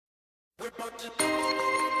Welcome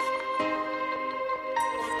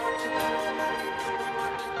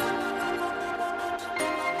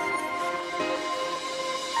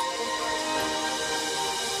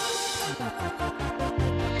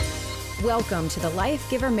to the Life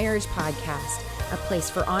Giver Marriage Podcast, a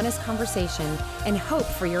place for honest conversation and hope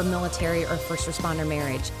for your military or first responder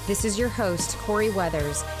marriage. This is your host, Corey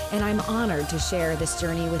Weathers, and I'm honored to share this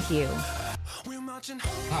journey with you.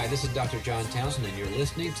 Hi, this is Dr. John Townsend, and you're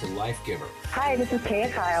listening to Life Giver. Hi, this is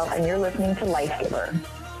Kaya Kyle, and you're listening to Life Giver.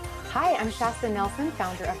 Hi, I'm Shasta Nelson,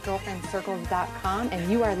 founder of GirlfriendCircles.com,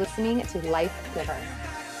 and you are listening to Life Giver.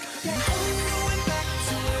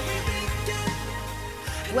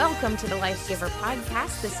 Welcome to the Life Giver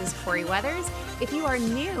Podcast. This is Corey Weathers. If you are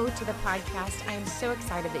new to the podcast, I am so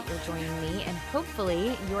excited that you're joining me, and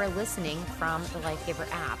hopefully you are listening from the Life Giver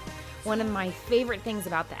app. One of my favorite things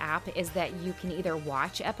about the app is that you can either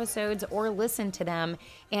watch episodes or listen to them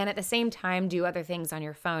and at the same time do other things on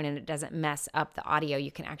your phone, and it doesn't mess up the audio. You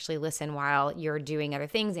can actually listen while you're doing other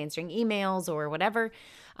things, answering emails or whatever.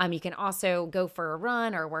 You can also go for a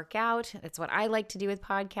run or work out. That's what I like to do with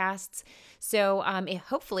podcasts. So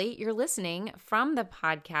hopefully you're listening from the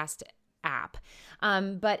podcast app.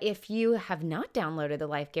 But if you have not downloaded the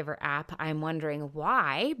Life Giver app, I'm wondering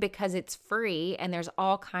why, because it's free and there's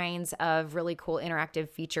all kinds of really cool interactive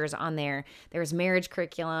features on there. There's marriage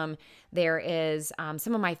curriculum. There is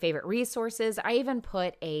some of my favorite resources. I even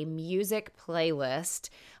put a music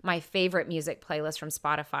playlist. My favorite music playlist from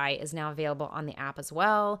Spotify is now available on the app as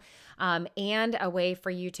well. And a way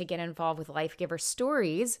for you to get involved with Life Giver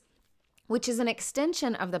Stories, which is an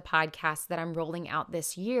extension of the podcast that I'm rolling out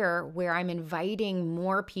this year, where I'm inviting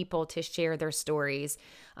more people to share their stories,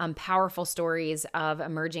 powerful stories of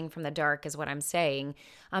emerging from the dark is what I'm saying.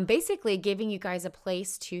 Basically giving you guys a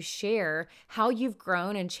place to share how you've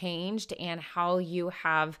grown and changed and how you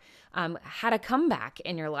have had a comeback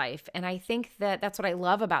in your life. And I think that that's what I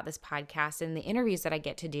love about this podcast and the interviews that I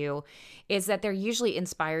get to do, is that they're usually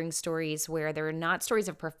inspiring stories where they're not stories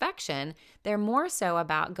of perfection. They're more so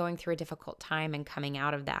about going through a difficult time and coming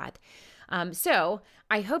out of that. So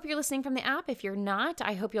I hope you're listening from the app. If you're not,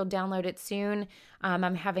 I hope you'll download it soon.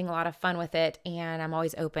 I'm having a lot of fun with it, and I'm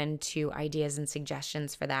always open to ideas and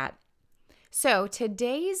suggestions for that. So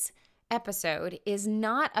today's episode is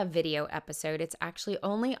not a video episode. It's actually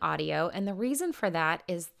only audio. And the reason for that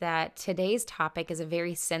is that today's topic is a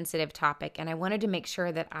very sensitive topic, and I wanted to make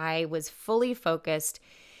sure that I was fully focused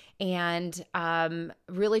and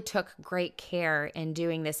really took great care in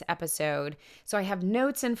doing this episode. So I have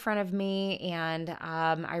notes in front of me, and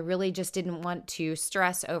I really just didn't want to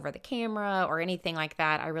stress over the camera or anything like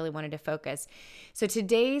that. I really wanted to focus. So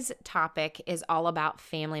today's topic is all about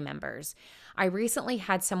family members. I recently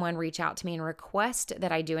had someone reach out to me and request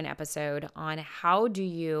that I do an episode on how do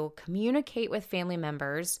you communicate with family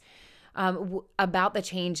members about the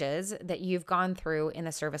changes that you've gone through in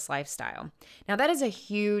the service lifestyle. Now, that is a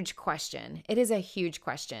huge question. It is a huge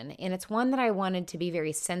question, and it's one that I wanted to be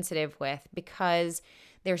very sensitive with, because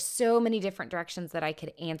there's so many different directions that I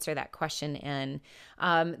could answer that question in.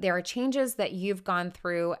 There are changes that you've gone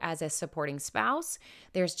through as a supporting spouse.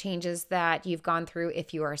 There's changes that you've gone through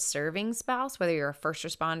if you are a serving spouse, whether you're a first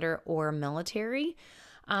responder or military.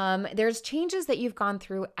 There's changes that you've gone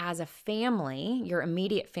through as a family, your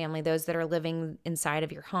immediate family, those that are living inside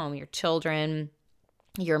of your home, your children,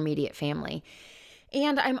 your immediate family.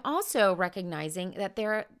 And I'm also recognizing that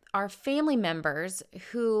there are family members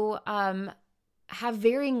who have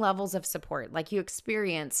varying levels of support, like you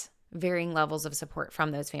experience varying levels of support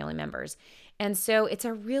from those family members. And so it's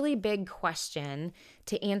a really big question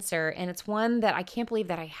to answer, and it's one that I can't believe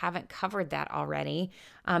that I haven't covered that already,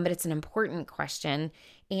 but it's an important question.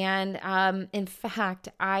 And in fact,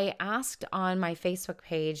 I asked on my Facebook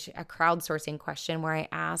page a crowdsourcing question where I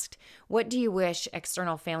asked, what do you wish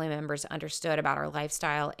external family members understood about our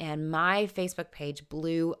lifestyle? And my Facebook page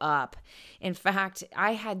blew up. In fact,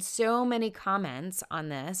 I had so many comments on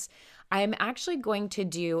this. I'm actually going to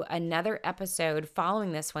do another episode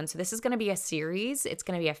following this one. So this is going to be a series. It's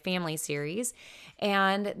going to be a family series.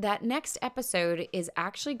 And that next episode is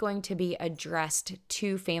actually going to be addressed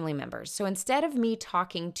to family members. So instead of me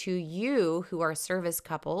talking to you who are service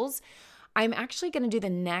couples, I'm actually going to do the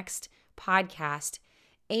next podcast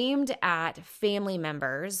aimed at family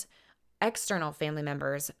members, external family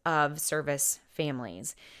members of service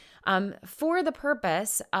families, for the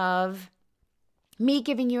purpose of me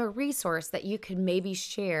giving you a resource that you could maybe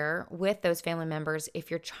share with those family members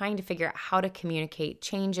if you're trying to figure out how to communicate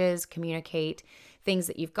changes, communicate things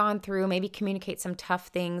that you've gone through, maybe communicate some tough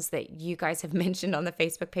things that you guys have mentioned on the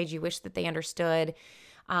Facebook page you wish that they understood.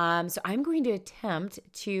 So I'm going to attempt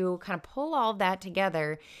to kind of pull all of that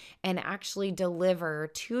together and actually deliver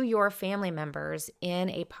to your family members in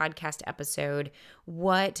a podcast episode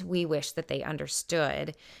what we wish that they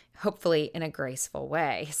understood, hopefully in a graceful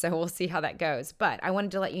way. So we'll see how that goes. But I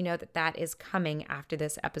wanted to let you know that that is coming after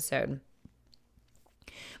this episode.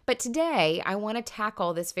 But today, I want to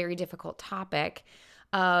tackle this very difficult topic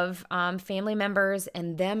of family members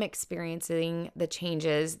and them experiencing the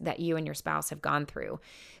changes that you and your spouse have gone through.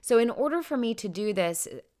 So in order for me to do this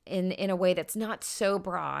in a way that's not so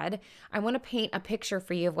broad, I want to paint a picture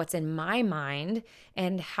for you of what's in my mind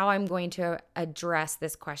and how I'm going to address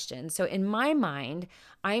this question. So in my mind,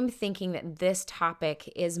 I'm thinking that this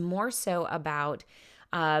topic is more so about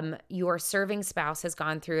your serving spouse has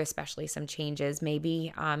gone through especially some changes.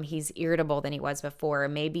 Maybe he's irritable than he was before.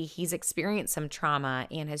 Maybe he's experienced some trauma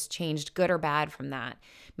and has changed good or bad from that.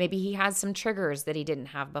 Maybe he has some triggers that he didn't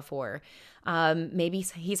have before. Maybe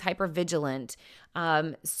he's hypervigilant.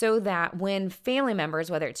 So that when family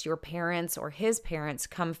members, whether it's your parents or his parents,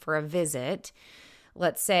 come for a visit,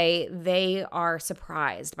 let's say they are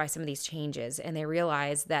surprised by some of these changes and they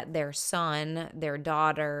realize that their son, their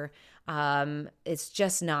daughter, it's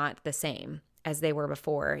just not the same as they were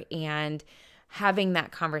before. And having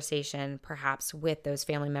that conversation perhaps with those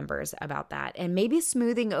family members about that and maybe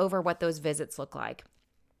smoothing over what those visits look like.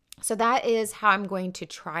 So that is how I'm going to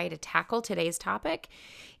try to tackle today's topic,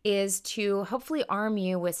 is to hopefully arm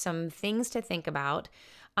you with some things to think about.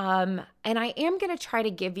 And I am going to try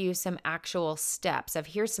to give you some actual steps of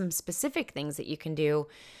here's some specific things that you can do.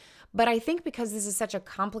 But I think because this is such a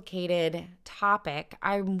complicated topic,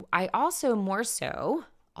 I also more so,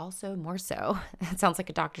 that sounds like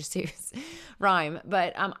a Dr. Seuss rhyme,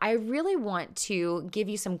 but I really want to give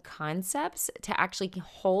you some concepts to actually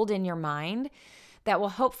hold in your mind that will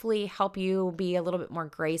hopefully help you be a little bit more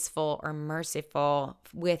graceful or merciful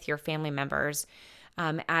with your family members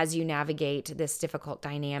as you navigate this difficult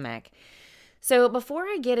dynamic. So before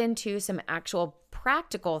I get into some actual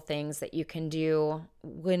practical things that you can do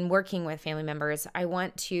when working with family members, I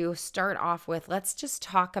want to start off with, let's just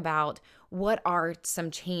talk about what are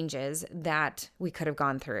some changes that we could have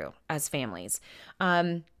gone through as families.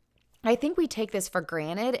 I think we take this for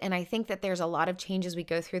granted, and I think that there's a lot of changes we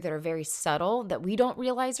go through that are very subtle that we don't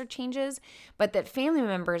realize are changes, but that family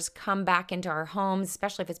members come back into our homes,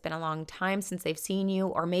 especially if it's been a long time since they've seen you,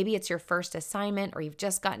 or maybe it's your first assignment, or you've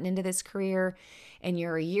just gotten into this career and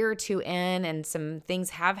you're a year or two in and some things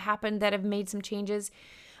have happened that have made some changes.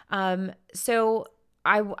 So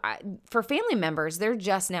for family members, they're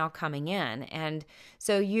just now coming in. And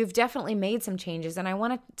so you've definitely made some changes. And I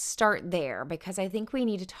want to start there because I think we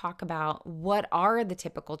need to talk about what are the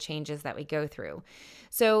typical changes that we go through.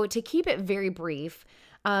 So to keep it very brief,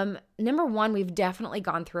 number one, we've definitely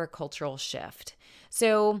gone through a cultural shift.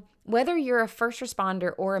 So whether you're a first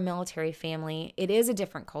responder or a military family, it is a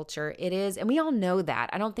different culture. It is, and we all know that.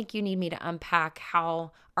 I don't think you need me to unpack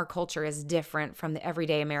how our culture is different from the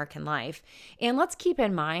everyday American life. And let's keep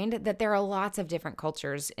in mind that there are lots of different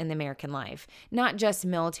cultures in the American life, not just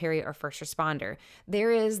military or first responder.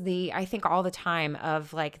 There is I think all the time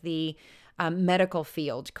of like the medical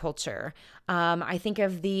field culture. I think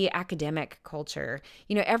of the academic culture.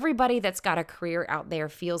 You know, everybody that's got a career out there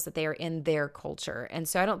feels that they are in their culture. And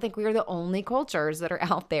so I don't think we are the only cultures that are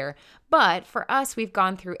out there. But for us, we've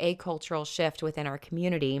gone through a cultural shift within our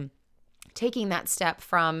community, taking that step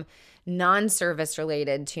from non-service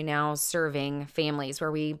related to now serving families,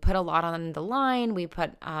 where we put a lot on the line. We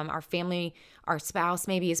put our family, our spouse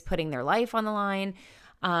maybe is putting their life on the line.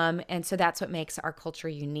 And so that's what makes our culture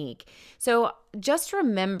unique. So just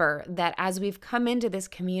remember that as we've come into this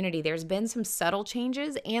community, there's been some subtle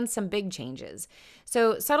changes and some big changes.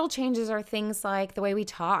 So subtle changes are things like the way we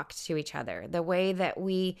talk to each other, the way that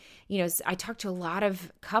we, I talk to a lot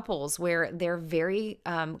of couples where they're very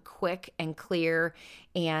quick and clear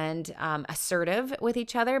and assertive with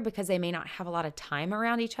each other because they may not have a lot of time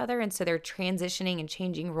around each other. And so they're transitioning and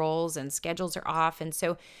changing roles and schedules are off. And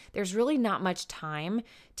so there's really not much time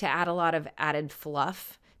to add a lot of added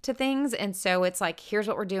fluff to things. And so it's like, here's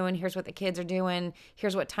what we're doing. Here's what the kids are doing.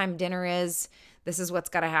 Here's what time dinner is. This is what's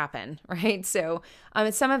got to happen, right? So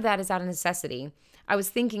some of that is out of necessity. I was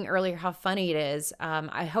thinking earlier how funny it is.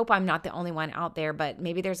 I hope I'm not the only one out there, but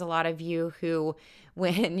maybe there's a lot of you who,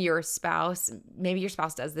 when your spouse, maybe your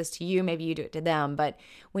spouse does this to you, maybe you do it to them, but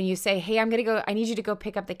when you say, hey, I need you to go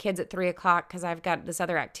pick up the kids at 3:00 because I've got this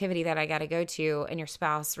other activity that I got to go to, and your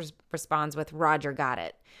spouse responds with, Roger, got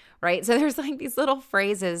it. Right? So there's like these little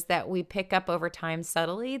phrases that we pick up over time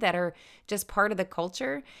subtly that are just part of the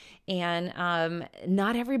culture. And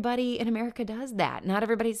not everybody in America does that. Not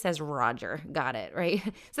everybody says, Roger, got it, right?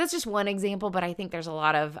 So that's just one example, but I think there's a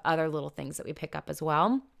lot of other little things that we pick up as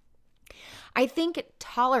well. I think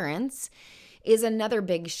tolerance is another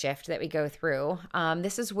big shift that we go through.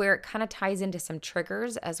 This is where it kind of ties into some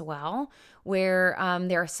triggers as well, where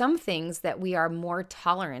there are some things that we are more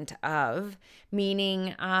tolerant of,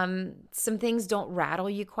 meaning some things don't rattle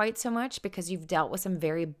you quite so much because you've dealt with some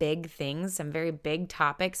very big things, some very big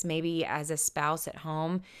topics, maybe as a spouse at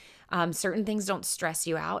home. Certain things don't stress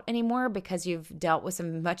you out anymore because you've dealt with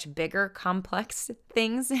some much bigger, complex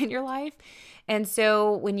things in your life. And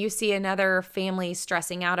so when you see another family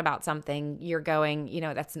stressing out about something, you're going,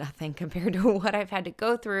 that's nothing compared to what I've had to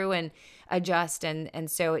go through and adjust. And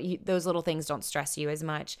so those little things don't stress you as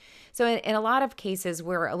much. So in a lot of cases,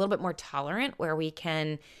 we're a little bit more tolerant where we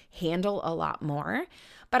can handle a lot more.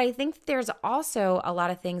 But I think there's also a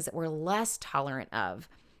lot of things that we're less tolerant of.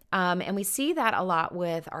 And we see that a lot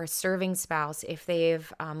with our serving spouse if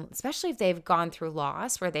they've, especially if they've gone through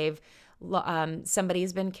loss, where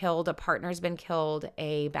somebody's been killed, a partner's been killed,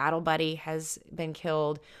 a battle buddy has been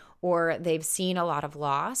killed, or they've seen a lot of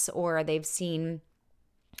loss, or they've seen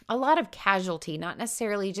a lot of casualty, not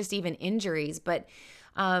necessarily just even injuries, but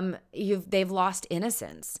they've lost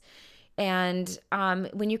innocence. And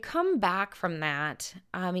when you come back from that,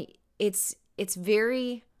 it's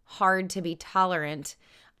very hard to be tolerant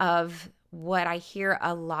of what I hear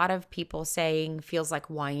a lot of people saying feels like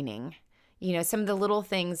whining. Some of the little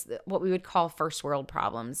things, what we would call first world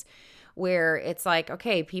problems, where it's like,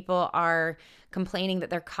 okay, people are complaining that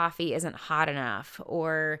their coffee isn't hot enough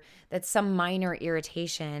or that some minor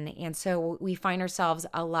irritation. And so we find ourselves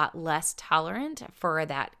a lot less tolerant for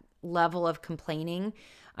that level of complaining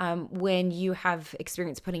when you have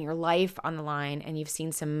experienced putting your life on the line and you've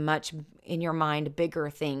seen some much in your mind bigger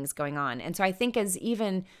things going on. And so I think as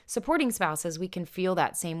even supporting spouses, we can feel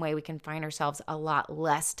that same way. We can find ourselves a lot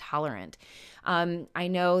less tolerant. I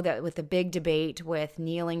know that with the big debate with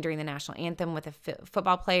kneeling during the national anthem with the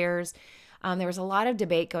football players, there was a lot of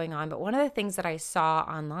debate going on. But one of the things that I saw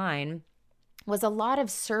online was a lot of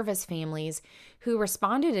service families who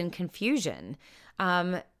responded in confusion.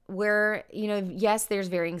 Where, yes, there's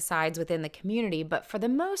varying sides within the community, but for the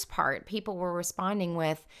most part, people were responding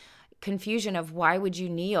with confusion of why would you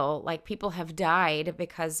kneel? Like people have died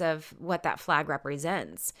because of what that flag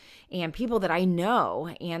represents, and people that I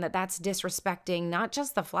know, and that's disrespecting not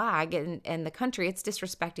just the flag and the country, it's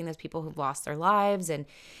disrespecting those people who've lost their lives. And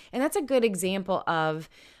that's a good example of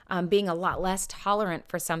being a lot less tolerant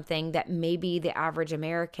for something that maybe the average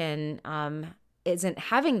American isn't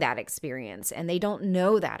having that experience, and they don't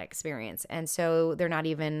know that experience. And so they're not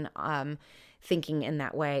even thinking in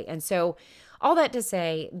that way. And so all that to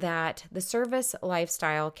say that the service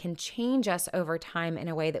lifestyle can change us over time in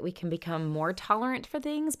a way that we can become more tolerant for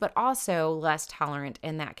things, but also less tolerant.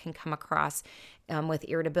 And that can come across with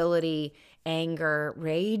irritability, anger,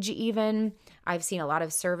 rage even. I've seen a lot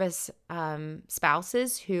of service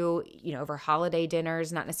spouses who, over holiday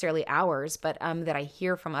dinners, not necessarily ours, but that I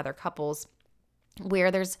hear from other couples,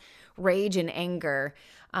 where there's rage and anger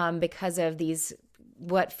because of these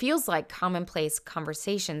what feels like commonplace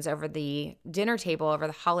conversations over the dinner table, over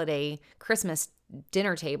the holiday Christmas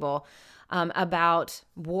dinner table, about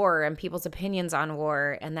war and people's opinions on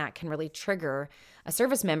war. And that can really trigger a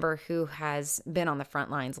service member who has been on the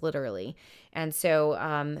front lines, literally. And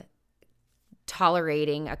so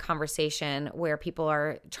tolerating a conversation where people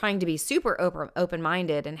are trying to be super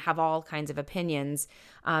open-minded and have all kinds of opinions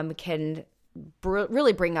can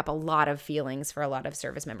really bring up a lot of feelings for a lot of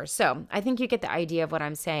service members. So I think you get the idea of what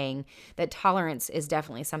I'm saying, that tolerance is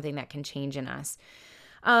definitely something that can change in us.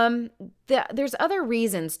 There's other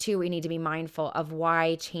reasons too we need to be mindful of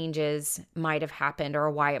why changes might have happened or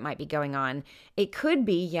why it might be going on. It could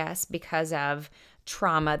be, yes, because of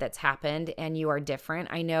trauma that's happened and you are different.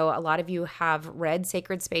 I know a lot of you have read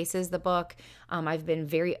Sacred Spaces, the book. I've been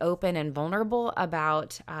very open and vulnerable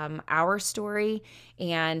about our story.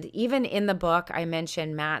 And even in the book, I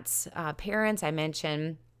mentioned Matt's parents. I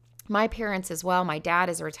mentioned my parents as well. My dad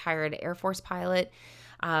is a retired Air Force pilot.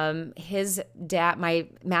 His dad,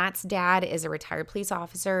 Matt's dad, is a retired police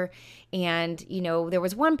officer. And, there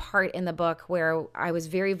was one part in the book where I was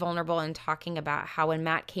very vulnerable in talking about how when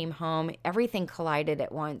Matt came home, everything collided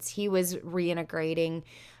at once. He was reintegrating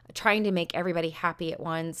trying to make everybody happy at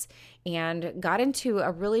once, and got into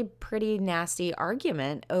a really pretty nasty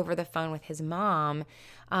argument over the phone with his mom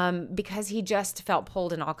because he just felt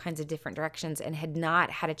pulled in all kinds of different directions and had not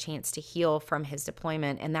had a chance to heal from his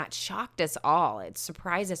deployment. And that shocked us all. It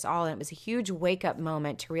surprised us all. And it was a huge wake-up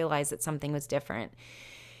moment to realize that something was different.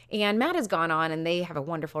 And Matt has gone on and they have a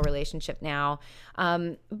wonderful relationship now.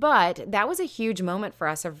 But that was a huge moment for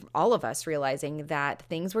us, of all of us realizing that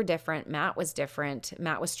things were different. Matt was different.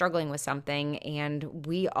 Matt was struggling with something. And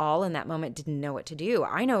we all in that moment didn't know what to do.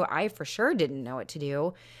 I know I for sure didn't know what to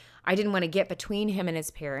do. I didn't want to get between him and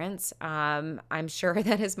his parents. I'm sure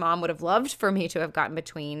that his mom would have loved for me to have gotten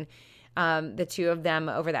between the two of them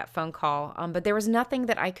over that phone call. But there was nothing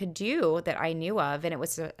that I could do that I knew of. And it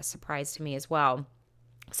was a surprise to me as well.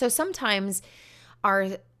 So sometimes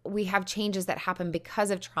we have changes that happen because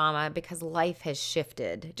of trauma, because life has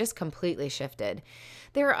shifted, just completely shifted.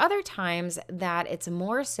 There are other times that it's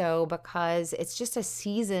more so because it's just a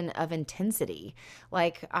season of intensity,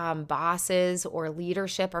 like bosses or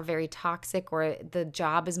leadership are very toxic, or the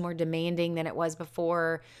job is more demanding than it was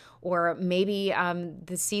before, or maybe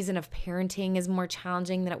the season of parenting is more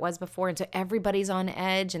challenging than it was before. And so everybody's on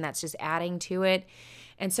edge, and that's just adding to it.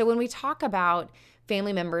 And so when we talk about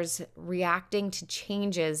family members reacting to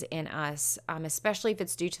changes in us, especially if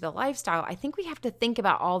it's due to the lifestyle, I think we have to think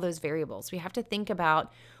about all those variables. We have to think about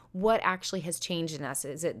what actually has changed in us.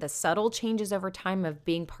 Is it the subtle changes over time of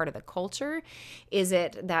being part of the culture? Is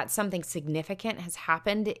it that something significant has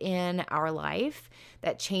happened in our life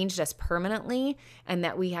that changed us permanently, and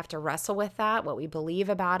that we have to wrestle with that, what we believe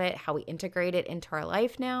about it, how we integrate it into our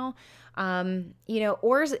life now?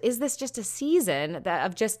 Or is this just a season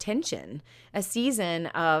of just tension, a season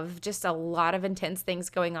of just a lot of intense things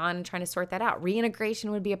going on and trying to sort that out?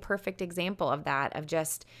 Reintegration would be a perfect example of that, of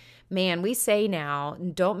just, man, we say now,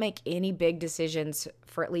 don't make any big decisions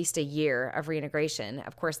for at least a year of reintegration.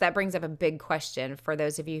 Of course, that brings up a big question for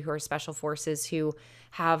those of you who are special forces who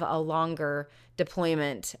have a longer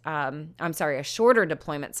deployment, a shorter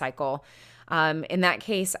deployment cycle. In that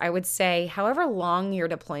case, I would say, however long your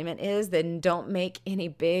deployment is, then don't make any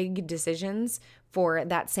big decisions for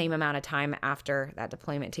that same amount of time after that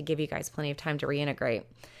deployment, to give you guys plenty of time to reintegrate.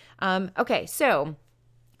 Okay, so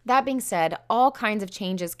that being said, all kinds of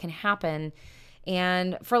changes can happen,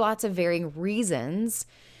 and for lots of varying reasons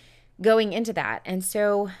going into that. And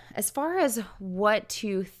so as far as what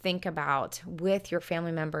to think about with your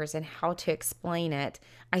family members and how to explain it,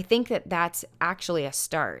 I think that that's actually a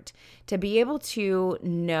start to be able to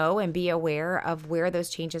know and be aware of where those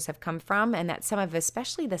changes have come from, and that some of,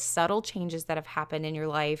 especially the subtle changes that have happened in your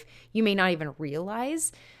life, you may not even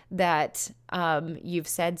realize that you've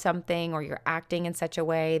said something or you're acting in such a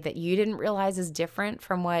way that you didn't realize is different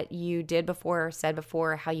from what you did before or said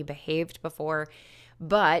before, how you behaved before.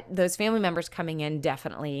 But those family members coming in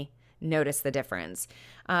definitely notice the difference.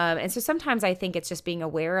 And so sometimes I think it's just being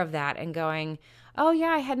aware of that and going, oh yeah,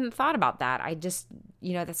 I hadn't thought about that. I just,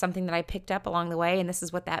 that's something that I picked up along the way, and this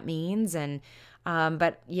is what that means. And,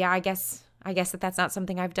 but yeah, I guess that's not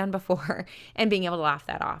something I've done before, and being able to laugh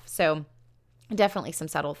that off. So definitely some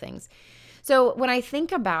subtle things. So when I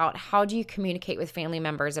think about how do you communicate with family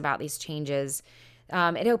members about these changes,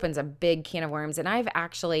 it opens a big can of worms. And I've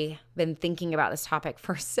actually been thinking about this topic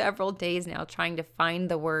for several days now, trying to find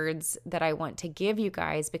the words that I want to give you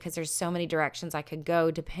guys, because there's so many directions I could go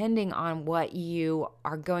depending on what you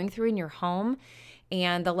are going through in your home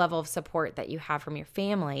and the level of support that you have from your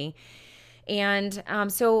family. And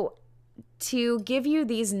so to give you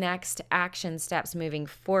these next action steps moving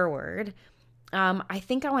forward, I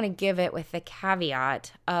think I want to give it with the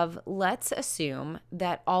caveat of, let's assume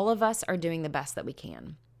that all of us are doing the best that we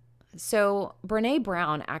can. So Brene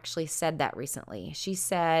Brown actually said that recently. She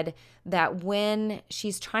said that when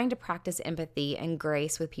she's trying to practice empathy and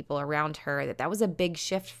grace with people around her, that was a big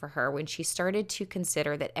shift for her when she started to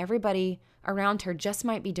consider that everybody around her just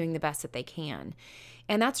might be doing the best that they can.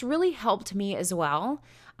 And that's really helped me as well.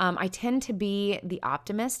 I tend to be the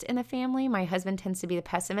optimist in the family. My husband tends to be the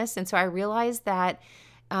pessimist. And so I realized that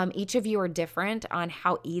each of you are different on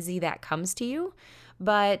how easy that comes to you.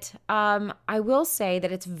 But I will say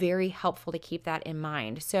that it's very helpful to keep that in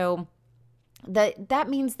mind. So that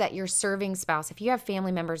means that your serving spouse, if you have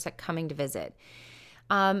family members that coming to visit,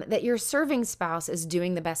 that your serving spouse is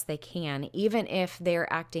doing the best they can, even if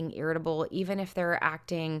they're acting irritable, even if they're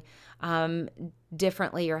acting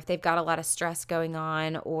differently, or if they've got a lot of stress going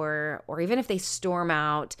on, or even if they storm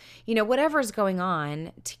out, whatever's going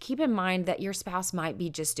on, to keep in mind that your spouse might be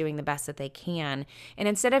just doing the best that they can. And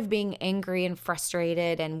instead of being angry and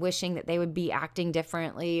frustrated and wishing that they would be acting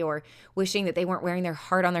differently, or wishing that they weren't wearing their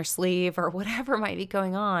heart on their sleeve, or whatever might be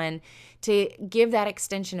going on, to give that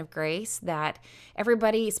extension of grace that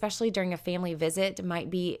everybody, especially during a family visit,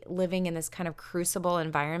 might be living in this kind of crucible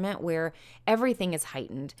environment where everything is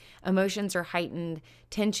heightened. Emotions are heightened,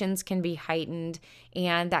 tensions can be heightened,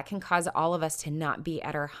 and that can cause all of us to not be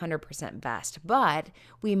at our 100% best. But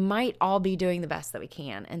we might all be doing the best that we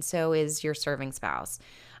can, and so is your serving spouse.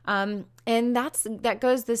 And that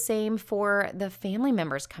goes the same for the family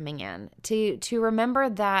members coming in, to remember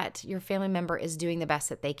that your family member is doing the best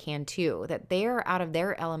that they can too, that they're out of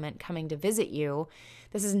their element coming to visit you.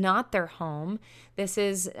 This is not their home. This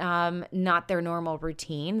is not their normal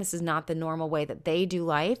routine. This is not the normal way that they do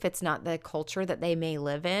life. It's not the culture that they may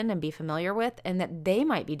live in and be familiar with, and that they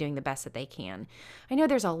might be doing the best that they can. I know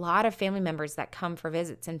there's a lot of family members that come for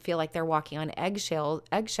visits and feel like they're walking on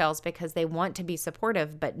eggshells because they want to be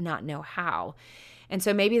supportive but not know how. And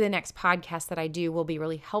so maybe the next podcast that I do will be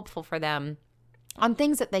really helpful for them on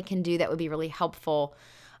things that they can do that would be really helpful,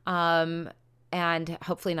 and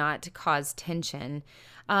hopefully not to cause tension.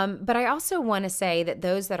 But I also want to say that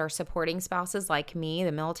those that are supporting spouses like me,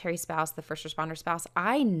 the military spouse, the first responder spouse,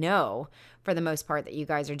 I know for the most part that you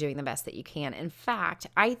guys are doing the best that you can. In fact,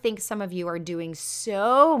 I think some of you are doing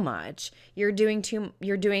so much, you're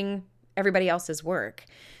doing everybody else's work.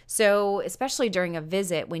 So especially during a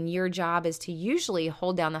visit, when your job is to usually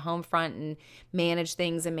hold down the home front and manage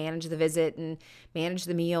things and manage the visit and manage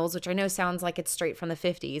the meals, which I know sounds like it's straight from the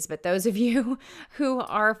 50s, but those of you who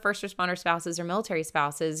are first responder spouses or military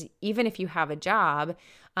spouses, even if you have a job,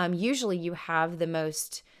 usually you have the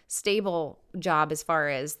most stable job as far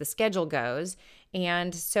as the schedule goes.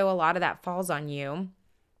 And so a lot of that falls on you.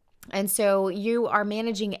 And so you are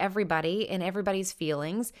managing everybody and everybody's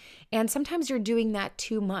feelings, and sometimes you're doing that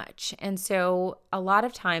too much. And so a lot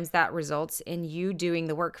of times that results in you doing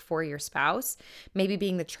the work for your spouse, maybe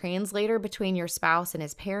being the translator between your spouse and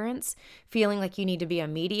his parents, feeling like you need to be a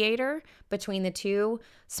mediator between the two,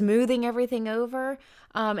 smoothing everything over.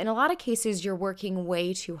 In a lot of cases, you're working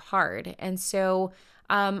way too hard. And so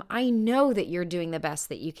I know that you're doing the best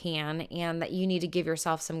that you can and that you need to give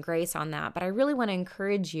yourself some grace on that. But I really want to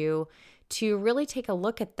encourage you to really take a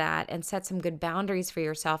look at that and set some good boundaries for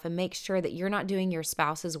yourself and make sure that you're not doing your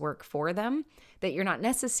spouse's work for them, that you're not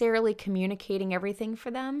necessarily communicating everything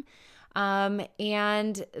for them,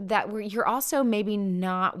 and that you're also maybe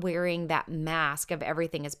not wearing that mask of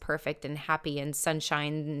everything is perfect and happy and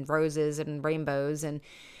sunshine and roses and rainbows. And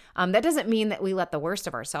that doesn't mean that we let the worst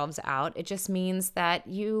of ourselves out. It just means that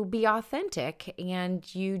you be authentic and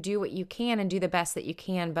you do what you can and do the best that you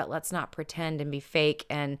can, but let's not pretend and be fake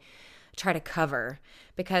and try to cover,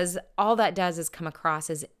 because all that does is come across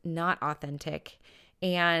as not authentic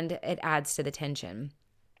and it adds to the tension.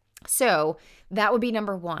 So that would be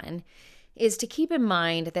number one, is to keep in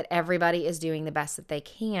mind that everybody is doing the best that they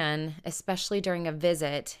can, especially during a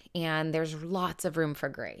visit, and there's lots of room for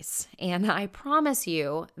grace. And I promise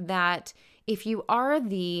you that if you are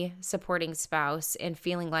the supporting spouse and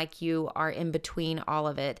feeling like you are in between all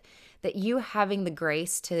of it, that you having the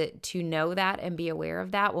grace to know that and be aware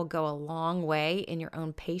of that will go a long way in your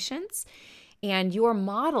own patience. And your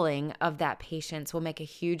modeling of that patience will make a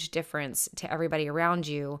huge difference to everybody around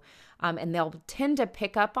you. And they'll tend to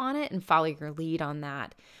pick up on it and follow your lead on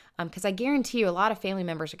that. Because I guarantee you a lot of family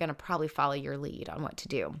members are going to probably follow your lead on what to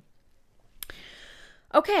do.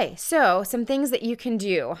 Okay, so some things that you can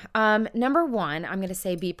do. Number one, I'm going to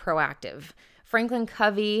say be proactive. Franklin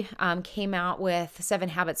Covey came out with 7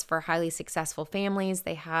 habits for highly successful families.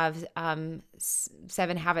 They have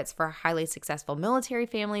 7 habits for highly successful military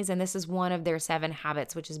families, and this is one of their 7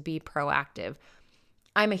 habits, which is be proactive.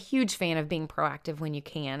 I'm a huge fan of being proactive when you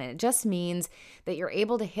can, and it just means that you're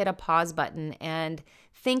able to hit a pause button and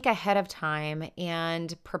think ahead of time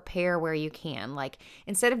and prepare where you can. Like,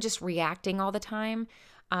 instead of just reacting all the time,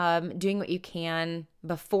 doing what you can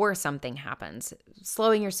before something happens,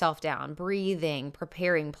 slowing yourself down, breathing,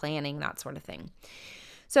 preparing, planning, that sort of thing.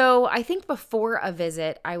 So I think before a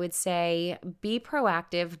visit, I would say be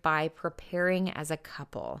proactive by preparing as a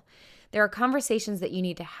couple. There are conversations that you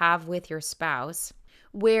need to have with your spouse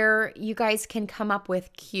where you guys can come up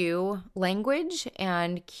with cue language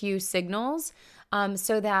and cue signals,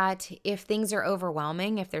 so that if things are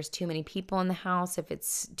overwhelming, if there's too many people in the house, if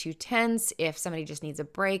it's too tense, if somebody just needs a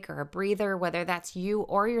break or a breather, whether that's you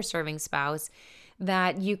or your serving spouse,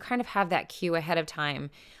 that you kind of have that cue ahead of time.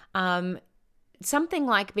 something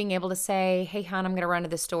like being able to say, hey, hon, I'm going to run to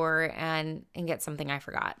the store and get something I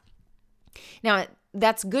forgot. Now,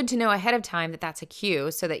 that's good to know ahead of time that that's a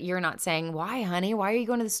cue so that you're not saying, why, honey? Why are you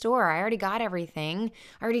going to the store? I already got everything.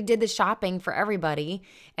 I already did the shopping for everybody,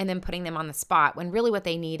 and then putting them on the spot when really what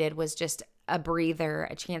they needed was just a breather,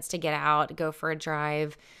 a chance to get out, go for a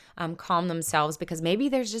drive, calm themselves because maybe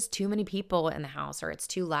there's just too many people in the house or it's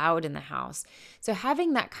too loud in the house. So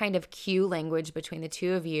having that kind of cue language between the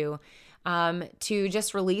two of you to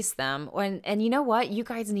just release them. And you know what? You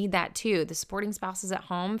guys need that too. The supporting spouses at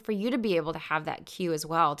home, for you to be able to have that cue as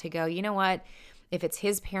well, to go, you know what? If it's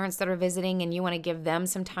his parents that are visiting and you want to give them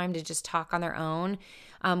some time to just talk on their own,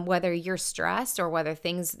 whether you're stressed or whether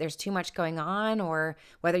there's too much going on, or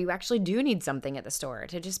whether you actually do need something at the store,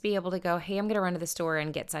 to just be able to go, hey, I'm going to run to the store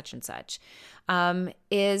and get such and such,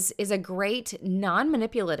 is a great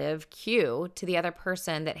non-manipulative cue to the other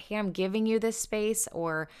person that, hey, I'm giving you this space,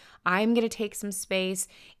 or I'm going to take some space.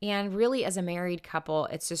 And really, as a married couple,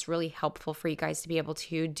 it's just really helpful for you guys to be able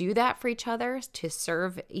to do that for each other, to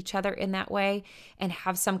serve each other in that way, and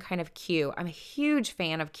have some kind of cue. I'm a huge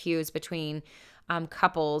fan of cues between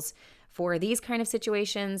couples for these kind of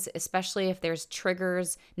situations, especially if there's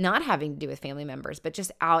triggers not having to do with family members, but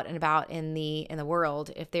just out and about in the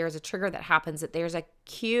world. If there's a trigger that happens, that there's a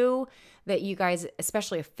cue that you guys,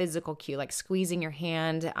 especially a physical cue, like squeezing your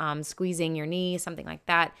hand, squeezing your knee, something like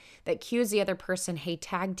that, that cues the other person, hey,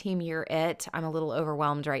 tag team, you're it. I'm a little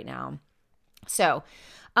overwhelmed right now. So,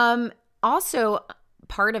 also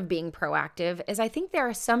part of being proactive is I think there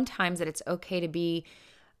are some times that it's okay to be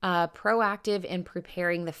proactive in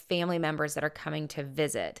preparing the family members that are coming to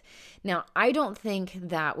visit. Now, I don't think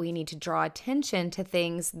that we need to draw attention to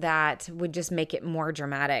things that would just make it more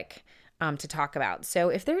dramatic to talk about. So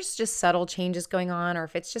if there's just subtle changes going on, or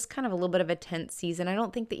if it's just kind of a little bit of a tense season, I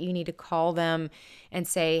don't think that you need to call them and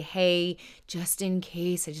say, hey, just in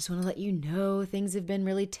case, I just want to let you know things have been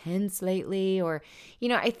really tense lately. Or,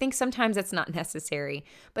 I think sometimes that's not necessary.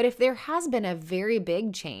 But if there has been a very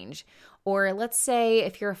big change, or let's say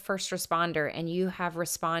if you're a first responder and you have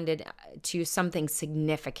responded to something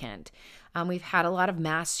significant. We've had a lot of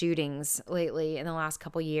mass shootings lately in the last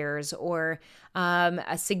couple years, or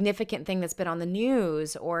a significant thing that's been on the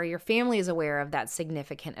news, or your family is aware of that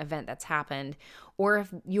significant event that's happened, or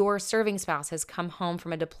if your serving spouse has come home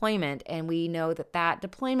from a deployment and we know that that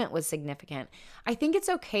deployment was significant. I think it's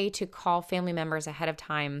okay to call family members ahead of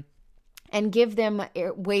time and give them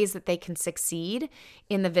ways that they can succeed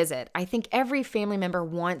in the visit. I think every family member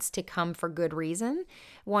wants to come for good reason,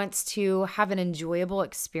 wants to have an enjoyable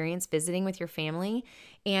experience visiting with your family,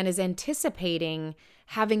 and is anticipating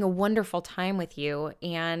having a wonderful time with you.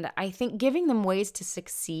 And I think giving them ways to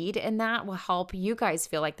succeed in that will help you guys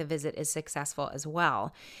feel like the visit is successful as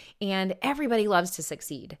well. And everybody loves to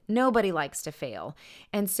succeed. Nobody likes to fail.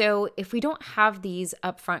 And so if we don't have these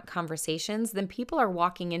upfront conversations, then people are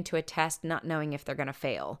walking into a test not knowing if they're going to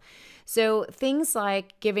fail. So things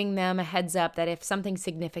like giving them a heads up that if something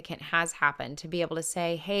significant has happened, to be able to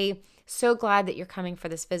say, hey, so glad that you're coming for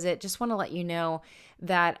this visit. Just want to let you know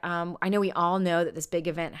that I know we all know that this big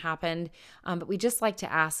event happened, but we just like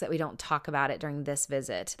to ask that we don't talk about it during this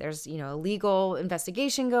visit. There's, a legal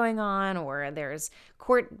investigation going on, or there's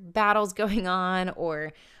court battles going on,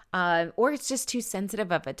 or it's just too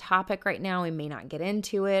sensitive of a topic right now. We may not get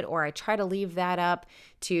into it, or I try to leave that up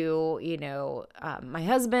to, my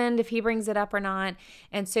husband if he brings it up or not.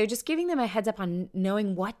 And so just giving them a heads up on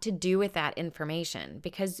knowing what to do with that information,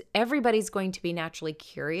 because everybody's going to be naturally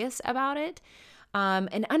curious about it,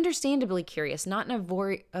 and understandably curious, not in a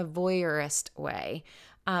voyeuristic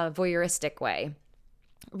way.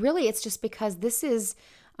 Really, it's just because this is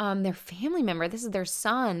their family member. This is their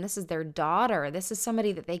son. This is their daughter. This is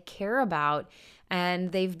somebody that they care about,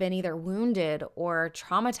 and they've been either wounded or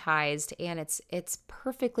traumatized, and it's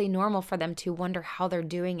perfectly normal for them to wonder how they're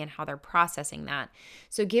doing and how they're processing that.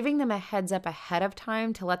 So giving them a heads up ahead of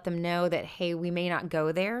time to let them know that, hey, we may not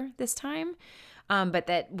go there this time, but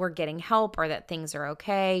that we're getting help, or that things are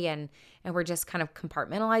okay, and we're just kind of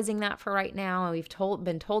compartmentalizing that for right now, and we've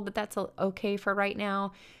been told that that's okay for right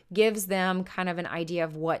now, gives them kind of an idea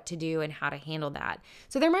of what to do and how to handle that.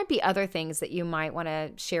 So there might be other things that you might want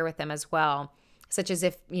to share with them as well, such as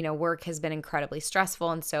if, work has been incredibly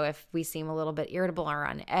stressful, and so if we seem a little bit irritable or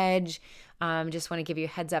on edge, just want to give you a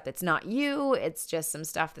heads up. It's not you, it's just some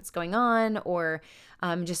stuff that's going on, or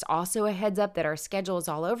just also a heads up that our schedule is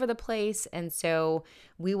all over the place. And so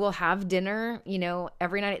we will have dinner,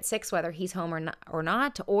 every night at 6, whether he's home or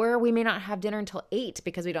not, or we may not have dinner until 8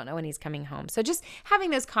 because we don't know when he's coming home. So just having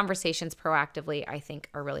those conversations proactively, I think,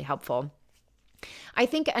 are really helpful. I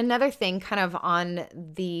think another thing kind of on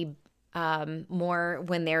the more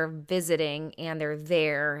when they're visiting and they're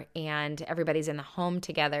there and everybody's in the home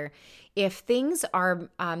together. If things are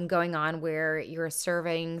going on where your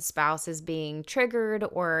serving spouse is being triggered,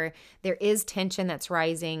 or there is tension that's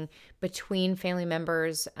rising between family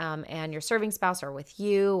members and your serving spouse, or with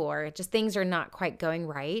you, or just things are not quite going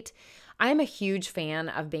right, I'm a huge fan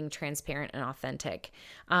of being transparent and authentic.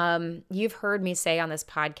 You've heard me say on this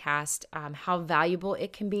podcast how valuable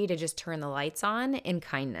it can be to just turn the lights on in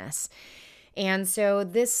kindness. And so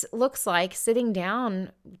this looks like sitting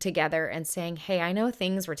down together and saying, hey, I know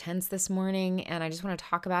things were tense this morning and I just want to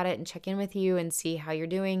talk about it and check in with you and see how you're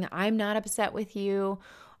doing. I'm not upset with you.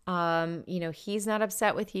 He's not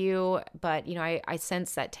upset with you, but, I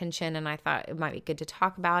sense that tension and I thought it might be good to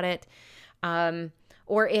talk about it.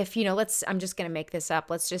 Or if, I'm just going to make this up.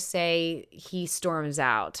 Let's just say he storms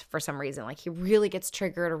out for some reason, like he really gets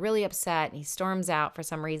triggered or really upset and he storms out for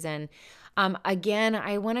some reason. Again,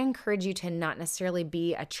 I want to encourage you to not necessarily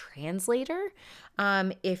be a translator.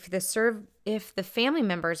 If the family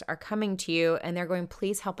members are coming to you and they're going,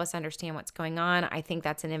 please help us understand what's going on, I think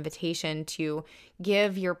that's an invitation to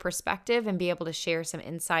give your perspective and be able to share some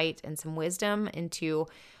insight and some wisdom into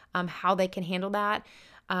how they can handle that.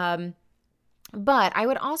 But I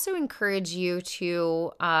would also encourage you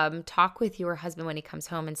to talk with your husband when he comes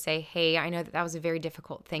home and say, hey, I know that was a very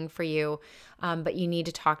difficult thing for you, but you need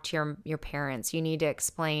to talk to your parents. You need to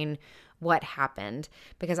explain what happened,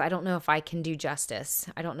 because I don't know if I can do justice.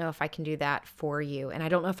 I don't know if I can do that for you, and I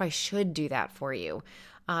don't know if I should do that for you.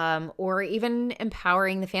 Or even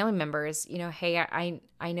empowering the family members, hey,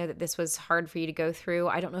 I know that this was hard for you to go through.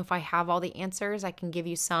 I don't know if I have all the answers. I can give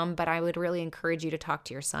you some, but I would really encourage you to talk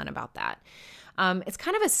to your son about that. It's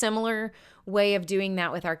kind of a similar way of doing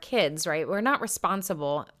that with our kids, right? We're not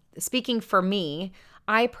responsible. Speaking for me,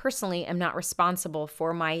 I personally am not responsible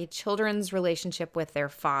for my children's relationship with their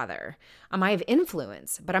father. I have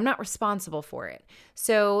influence, but I'm not responsible for it.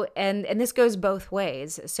 So, and this goes both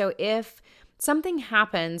ways. So if something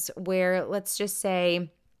happens where, let's just say,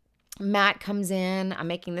 Matt comes in, I'm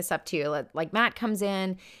making this up to you, like Matt comes in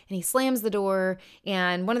and he slams the door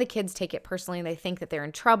and one of the kids take it personally and they think that they're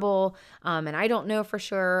in trouble, and I don't know for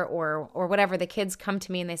sure, or whatever. The kids come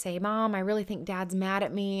to me and they say, Mom, I really think Dad's mad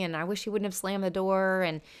at me and I wish he wouldn't have slammed the door.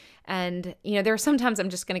 And there are sometimes I'm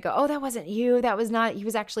just going to go, oh, that wasn't you. That was not, he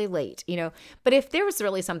was actually late, But if there was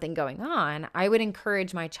really something going on, I would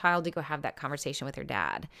encourage my child to go have that conversation with her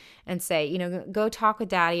dad and say, go talk with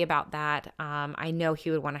Daddy about that. I know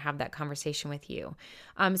he would want to have that conversation with you.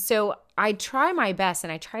 So I try my best,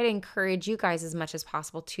 and I try to encourage you guys as much as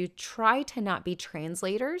possible to try to not be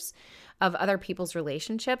translators of other people's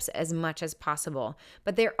relationships as much as possible.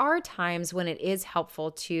 But there are times when it is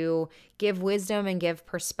helpful to give wisdom and give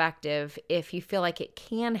perspective if you feel like it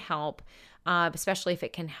can help, especially if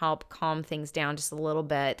it can help calm things down just a little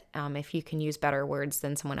bit, if you can use better words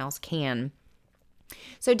than someone else can.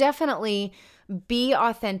 So definitely be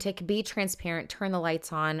authentic, be transparent, turn the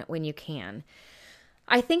lights on when you can.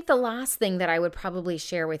 I think the last thing that I would probably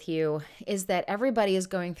share with you is that everybody is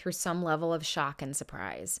going through some level of shock and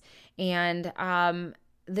surprise. And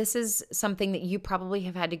this is something that you probably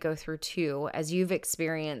have had to go through too, as you've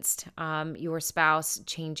experienced your spouse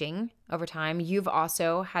changing over time. You've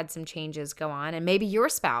also had some changes go on, and maybe your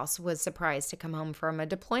spouse was surprised to come home from a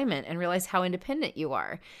deployment and realize how independent you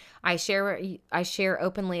are. I share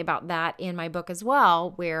openly about that in my book as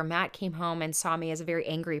well, where Matt came home and saw me as a very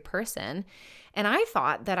angry person. And I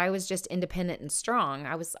thought that I was just independent and strong.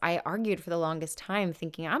 I argued for the longest time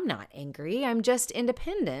thinking I'm not angry, I'm just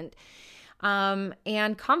independent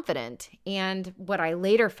and confident. And what I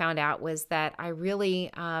later found out was that I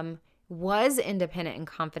really was independent and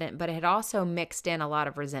confident, but it had also mixed in a lot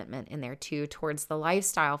of resentment in there too towards the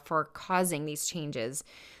lifestyle for causing these changes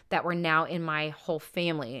that were now in my whole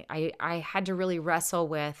family. I had to really wrestle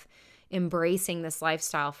with embracing this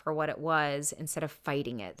lifestyle for what it was instead of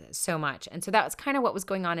fighting it so much. And so that was kind of what was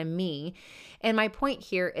going on in me. And my point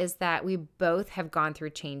here is that we both have gone through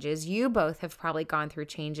changes. You both have probably gone through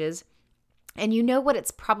changes. And you know what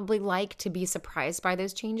it's probably like to be surprised by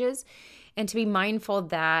those changes, and to be mindful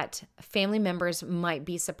that family members might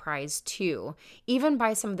be surprised too, even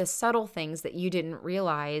by some of the subtle things that you didn't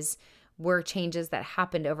realize were changes that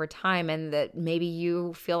happened over time, and that maybe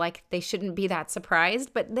you feel like they shouldn't be that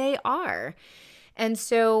surprised, but they are. And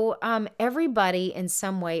so everybody in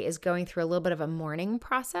some way is going through a little bit of a mourning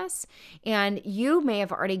process, and you may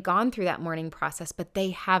have already gone through that mourning process, but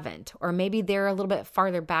they haven't, or maybe they're a little bit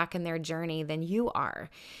farther back in their journey than you are.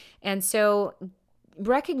 And so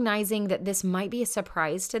recognizing that this might be a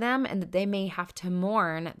surprise to them and that they may have to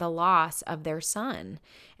mourn the loss of their son.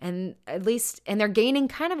 And they're gaining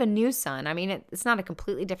kind of a new son. I mean, it's not a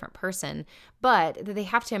completely different person, but that they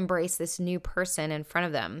have to embrace this new person in front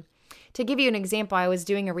of them. To give you an example, I was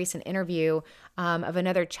doing a recent interview of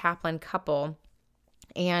another chaplain couple,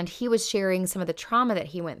 and he was sharing some of the trauma that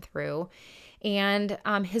he went through. And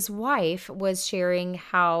his wife was sharing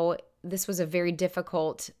how this was a very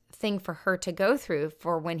difficult thing for her to go through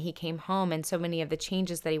for when he came home and so many of the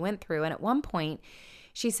changes that he went through. And at one point,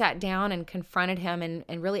 she sat down and confronted him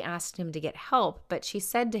and really asked him to get help. But she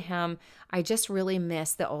said to him, I just really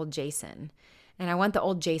miss the old Jason, and I want the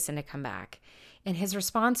old Jason to come back. And his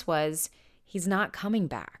response was, he's not coming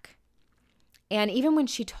back. And even when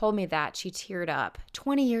she told me that, she teared up.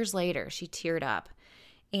 20 years later, she teared up.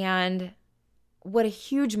 And what a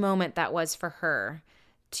huge moment that was for her,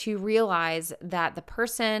 to realize that the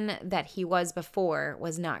person that he was before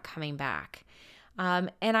was not coming back. And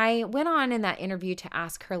I went on in that interview to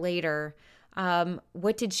ask her later,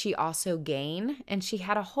 what did she also gain? And she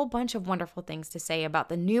had a whole bunch of wonderful things to say about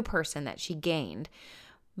the new person that she gained.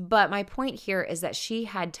 But my point here is that she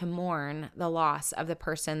had to mourn the loss of the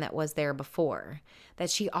person that was there before, that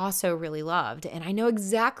she also really loved. And I know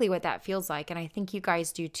exactly what that feels like, and I think you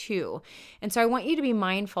guys do too. And so I want you to be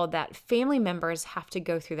mindful that family members have to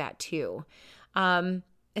go through that too,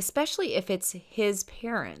 especially if it's his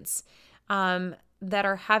parents that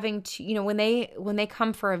are having to, when they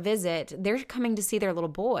come for a visit, they're coming to see their little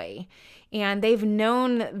boy, and they've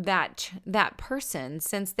known that person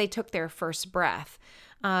since they took their first breath.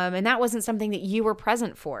 And that wasn't something that you were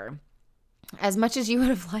present for, as much as you would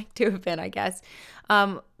have liked to have been, I guess.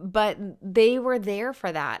 But they were there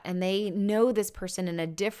for that, and they know this person in a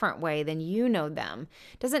different way than you know them.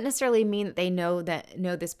 Doesn't necessarily mean that they know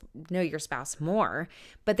your spouse more,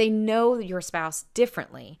 but they know your spouse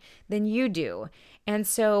differently than you do. And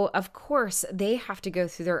so, of course, they have to go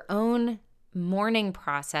through their own mourning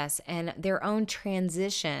process and their own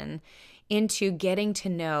transition into getting to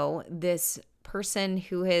know this person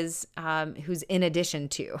who's in addition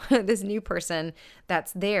to this new person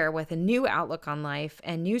that's there with a new outlook on life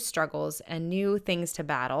and new struggles and new things to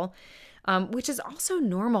battle, which is also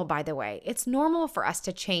normal, by the way. It's normal for us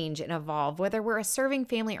to change and evolve, whether we're a serving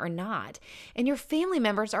family or not. And your family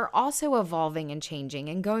members are also evolving and changing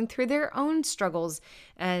and going through their own struggles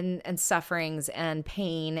and sufferings and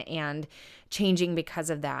pain and changing because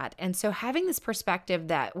of that. And so having this perspective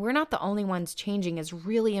that we're not the only ones changing is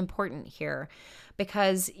really important here,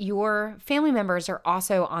 because your family members are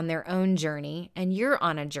also on their own journey, and you're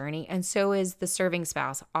on a journey, and so is the serving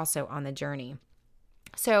spouse also on the journey.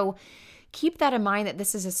 So keep that in mind, that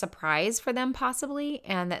this is a surprise for them possibly,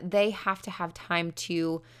 and that they have to have time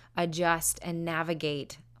to adjust and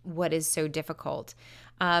navigate what is so difficult.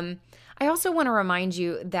 I also want to remind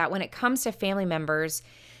you that when it comes to family members,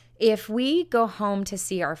 if we go home to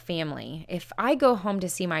see our family, if I go home to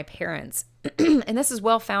see my parents, and this is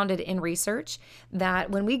well founded in research,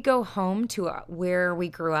 that when we go home to where we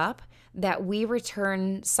grew up, that we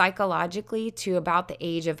return psychologically to about the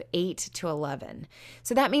age of 8 to 11.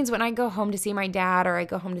 So that means when I go home to see my dad or I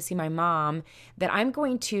go home to see my mom, that I'm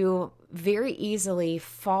going to very easily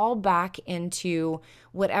fall back into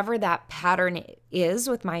whatever that pattern is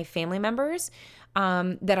with my family members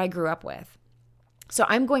that I grew up with. So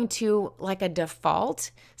I'm going to, like a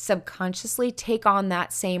default, subconsciously take on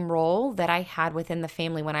that same role that I had within the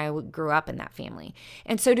family when I grew up in that family.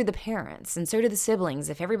 And so do the parents, and so do the siblings.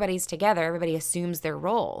 If everybody's together, everybody assumes their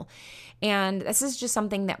role. And this is just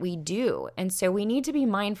something that we do. And so we need to be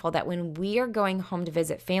mindful that when we are going home to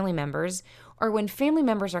visit family members, or when family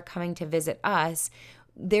members are coming to visit us,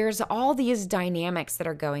 there's all these dynamics that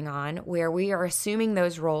are going on where we are assuming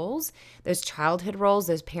those roles, those childhood roles,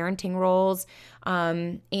 those parenting roles,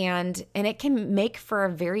 and it can make for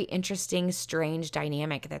a very interesting, strange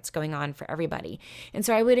dynamic that's going on for everybody. And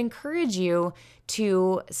so I would encourage you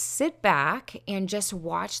to sit back and just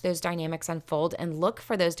watch those dynamics unfold and look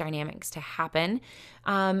for those dynamics to happen,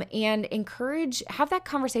 and have that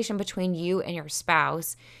conversation between you and your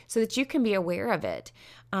spouse so that you can be aware of it.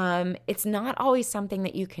 It's not always something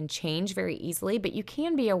that you can change very easily, but you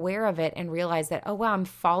can be aware of it and realize that, oh, wow, I'm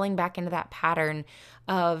falling back into that pattern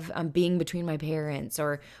of being between my parents,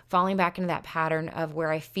 or falling back into that pattern of where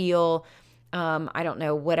I feel, I don't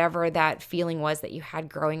know, whatever that feeling was that you had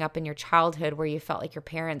growing up in your childhood, where you felt like your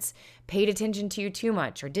parents paid attention to you too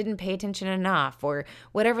much or didn't pay attention enough, or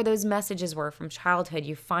whatever those messages were from childhood,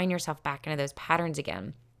 you find yourself back into those patterns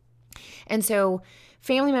again. And so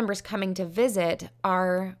family members coming to visit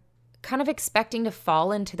are kind of expecting to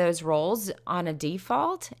fall into those roles on a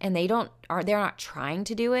default, and they're not trying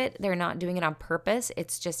to do it. They're not doing it on purpose.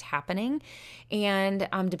 It's just happening. And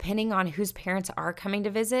depending on whose parents are coming to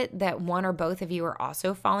visit, that one or both of you are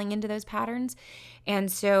also falling into those patterns.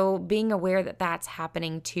 And so being aware that that's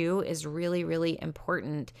happening too is really, really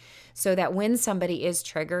important, so that when somebody is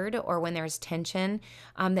triggered or when there's tension,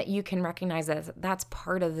 that you can recognize that that's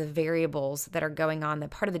part of the variables that are going on, that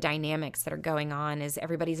part of the dynamics that are going on is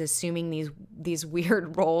everybody's assuming these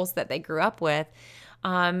weird roles that they grew up with,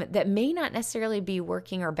 that may not necessarily be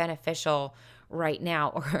working or beneficial right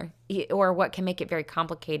now, or what can make it very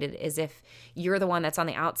complicated is if you're the one that's on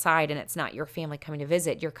the outside and it's not your family coming to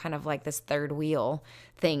visit, you're kind of like this third wheel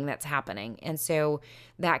thing that's happening. And so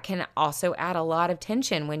that can also add a lot of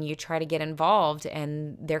tension when you try to get involved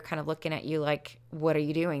and they're kind of looking at you like, what are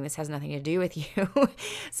you doing? This has nothing to do with you.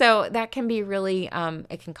 So that can be really,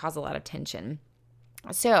 it can cause a lot of tension.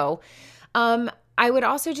 So, I would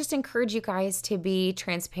also just encourage you guys to be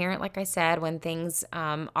transparent, like I said, when things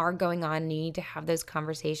are going on, you need to have those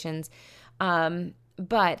conversations.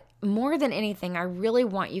 But more than anything, I really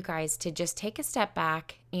want you guys to just take a step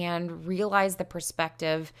back and realize the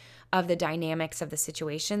perspective of the dynamics of the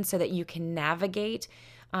situation so that you can navigate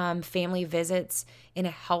family visits in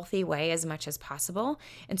a healthy way as much as possible.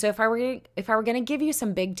 And so if I were going to give you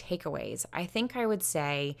some big takeaways, I think I would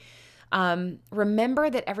say, remember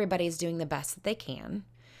that everybody's doing the best that they can.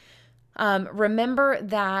 Remember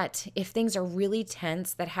that if things are really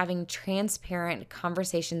tense, that having transparent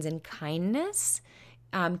conversations and kindness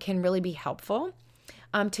can really be helpful.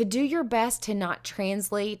 To do your best to not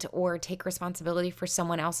translate or take responsibility for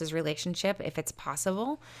someone else's relationship if it's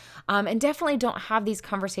possible. And definitely don't have these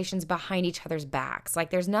conversations behind each other's backs. Like,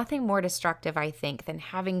 there's nothing more destructive, I think, than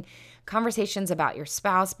having conversations about your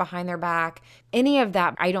spouse behind their back. Any of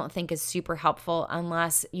that I don't think is super helpful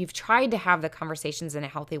unless you've tried to have the conversations in a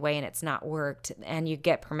healthy way and it's not worked, and you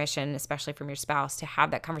get permission, especially from your spouse, to have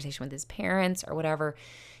that conversation with his parents or whatever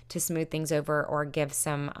to smooth things over or give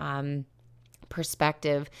some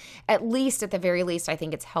perspective. At the very least, I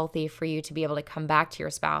think it's healthy for you to be able to come back to your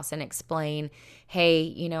spouse and explain,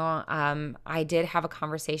 hey, I did have a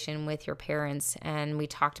conversation with your parents and we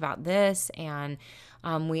talked about this, and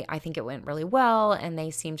I think it went really well and they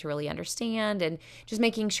seem to really understand, and just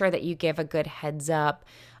making sure that you give a good heads up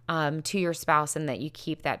to your spouse and that you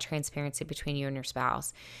keep that transparency between you and your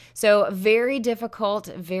spouse. So very difficult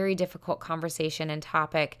conversation and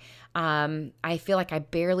topic. I feel like I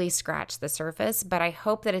barely scratched the surface, but I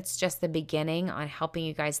hope that it's just the beginning on helping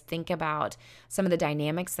you guys think about some of the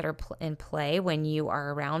dynamics that are in play when you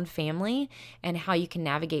are around family and how you can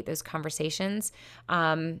navigate those conversations.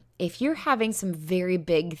 If you're having some very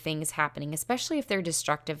big things happening, especially if they're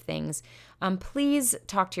destructive things, please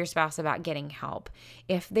talk to your spouse about getting help.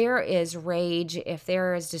 If there is rage, if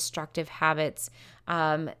there is destructive habits,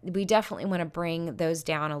 we definitely want to bring those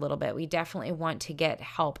down a little bit. We definitely want to get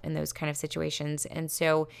help in those kind of situations. And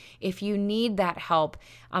so if you need that help,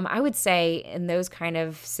 I would say in those kind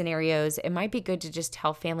of scenarios, it might be good to just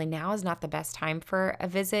tell family now is not the best time for a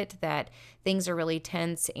visit, that things are really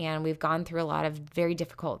tense and we've gone through a lot of very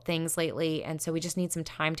difficult things lately. And so we just need some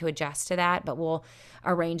time to adjust to that, but we'll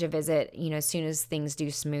arrange a visit, as soon as things do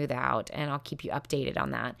smooth out, and I'll keep you updated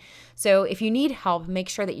on that. So if you need help, make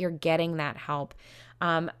sure that you're getting that help.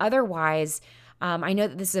 Otherwise, I know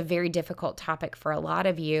that this is a very difficult topic for a lot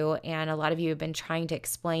of you, and a lot of you have been trying to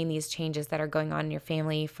explain these changes that are going on in your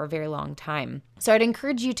family for a very long time. So I'd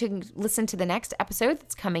encourage you to listen to the next episode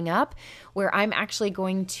that's coming up, where I'm actually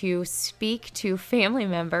going to speak to family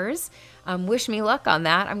members. Wish me luck on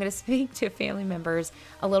that. I'm going to speak to family members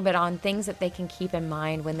a little bit on things that they can keep in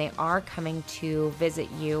mind when they are coming to visit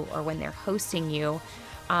you or when they're hosting you,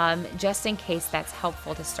 just in case that's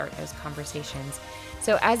helpful to start those conversations.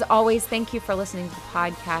 So as always, thank you for listening to the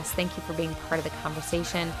podcast. Thank you for being part of the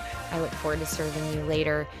conversation. I look forward to serving you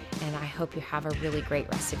later, and I hope you have a really great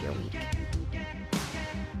rest of your week.